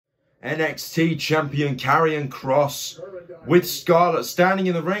NXT Champion Karrion Kross with Scarlett standing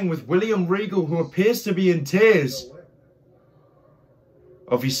in the ring with William Regal, who appears to be in tears.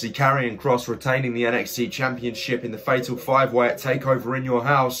 Obviously, Karrion Kross retaining the NXT Championship in the Fatal 5-Way at TakeOver in your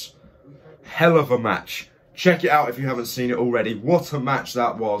house. Hell of a match. Check it out if you haven't seen it already. What a match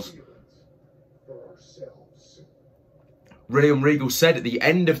that was. William Regal said at the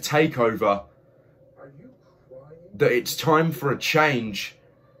end of TakeOver that it's time for a change.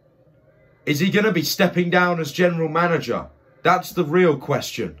 Is he going to be stepping down as General Manager? That's the real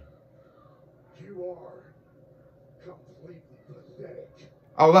question. You are completely pathetic.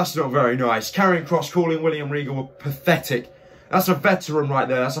 Oh, that's not very nice. Karrion Kross calling William Regal pathetic. That's a veteran right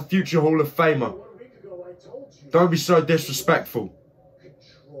there. That's a future Hall of Famer. Don't be so disrespectful.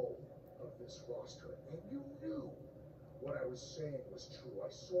 Control of this roster, and you knew what I was saying was true. I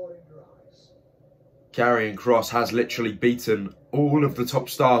saw it in your eyes. Karrion Kross has literally beaten all of the top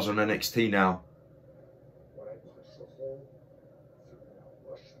stars on NXT now.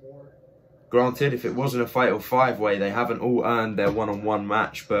 Granted, if it wasn't a Fatal 5-Way, they haven't all earned their one-on-one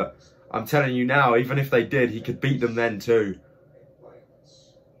match, but I'm telling you now, even if they did, he could beat them then too.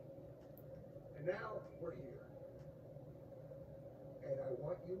 And now we're here. And I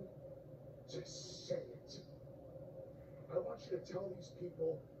want you to say it. I want you to tell these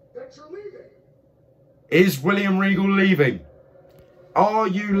people that you're leaving. Is William Regal leaving? Are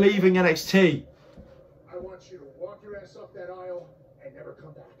you leaving NXT? I want you to walk your ass up that aisle and never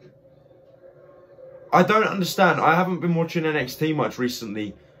come back. I don't understand. I haven't been watching NXT much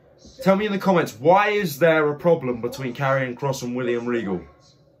recently. Tell me in the comments, why is there a problem between Karrion Kross and William Regal?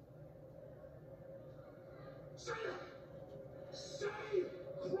 Say it! Say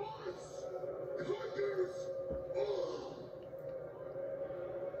Kross!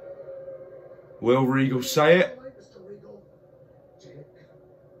 Will Regal say it?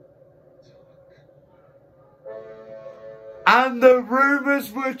 And the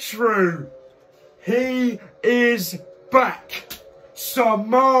rumours were true. He is back.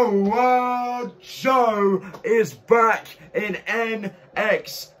 Samoa Joe is back in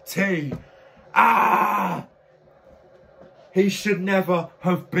NXT. He should never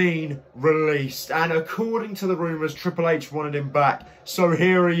have been released. And according to the rumours, Triple H wanted him back. So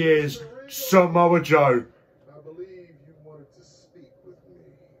here he is, Samoa Joe. I believe you wanted to speak with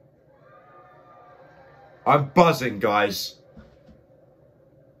me. I'm buzzing, guys.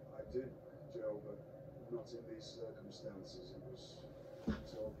 I did, Joe, but not in these circumstances. It was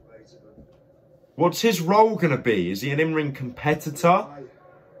told later that... What's his role going to be? Is he an in-ring competitor?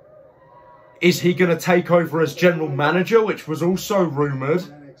 Is he going to take over as General Manager, which was also rumoured?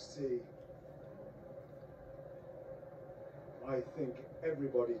 NXT. I think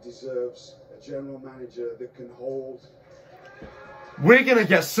everybody deserves a General Manager that can hold... We're going to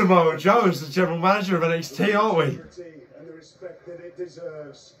get Samoa Joe as the General Manager of NXT, aren't we? And the respect that it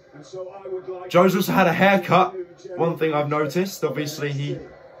deserves. And so I would like... Joe's also had a haircut. One thing I've noticed, obviously he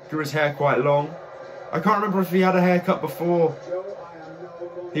grew his hair quite long. I can't remember if he had a haircut before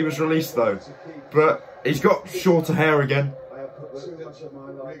he was released though. But he's got shorter hair again. I have put too much of my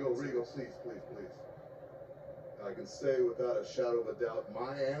life. Regal, please. I can say without a shadow of a doubt,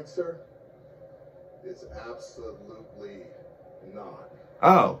 my answer is absolutely not.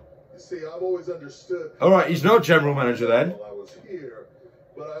 Oh. You see, I've always understood. Alright, he's not General Manager then. I was here,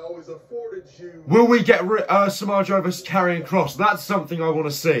 but I always afforded you... Will we get Samoa Joe vs Karrion Kross? That's something I want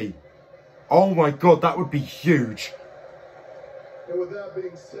to see. Oh my god, that would be huge. And with that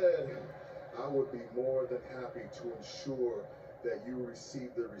being said, I would be more than happy to ensure that you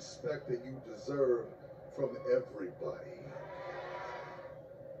receive the respect that you deserve from everybody.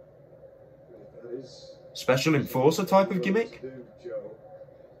 That is... Special Enforcer type of gimmick? Do, Joe.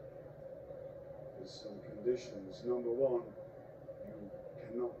 There's some conditions. Number one, you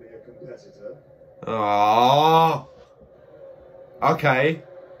cannot be a competitor. Ah. Okay.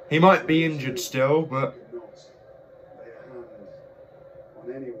 He might be injured still, but... You cannot lay a hand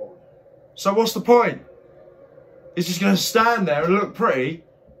on anyone. So what's the point? He's just going to stand there and look pretty?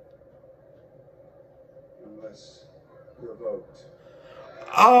 Unless provoked.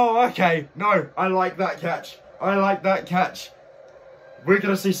 Oh, okay. No, I like that catch. I like that catch. We're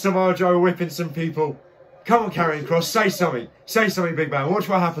going to see Samoa Joe whipping some people. Come on, Karrion Kross, say something. Say something, big man. Watch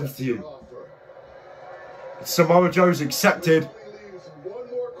what happens to you. Samoa Joe's accepted. Leaves one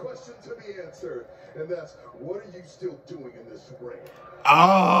more question to be answered, and that's, what are you still doing in this ring?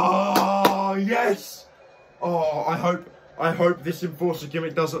 Oh, yes. Oh, I hope this Enforcer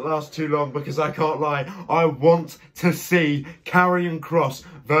gimmick doesn't last too long, because I can't lie, I want to see Karrion Kross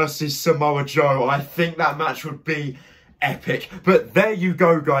versus Samoa Joe. I think that match would be epic. But there you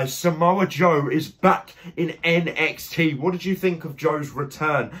go, guys. Samoa Joe is back in NXT. What did you think of Joe's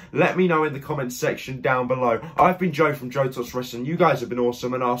return? Let me know in the comments section down below. I've been Joe from Joe Talks Wrestling. You guys have been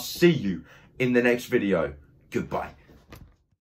awesome, and I'll see you in the next video. Goodbye.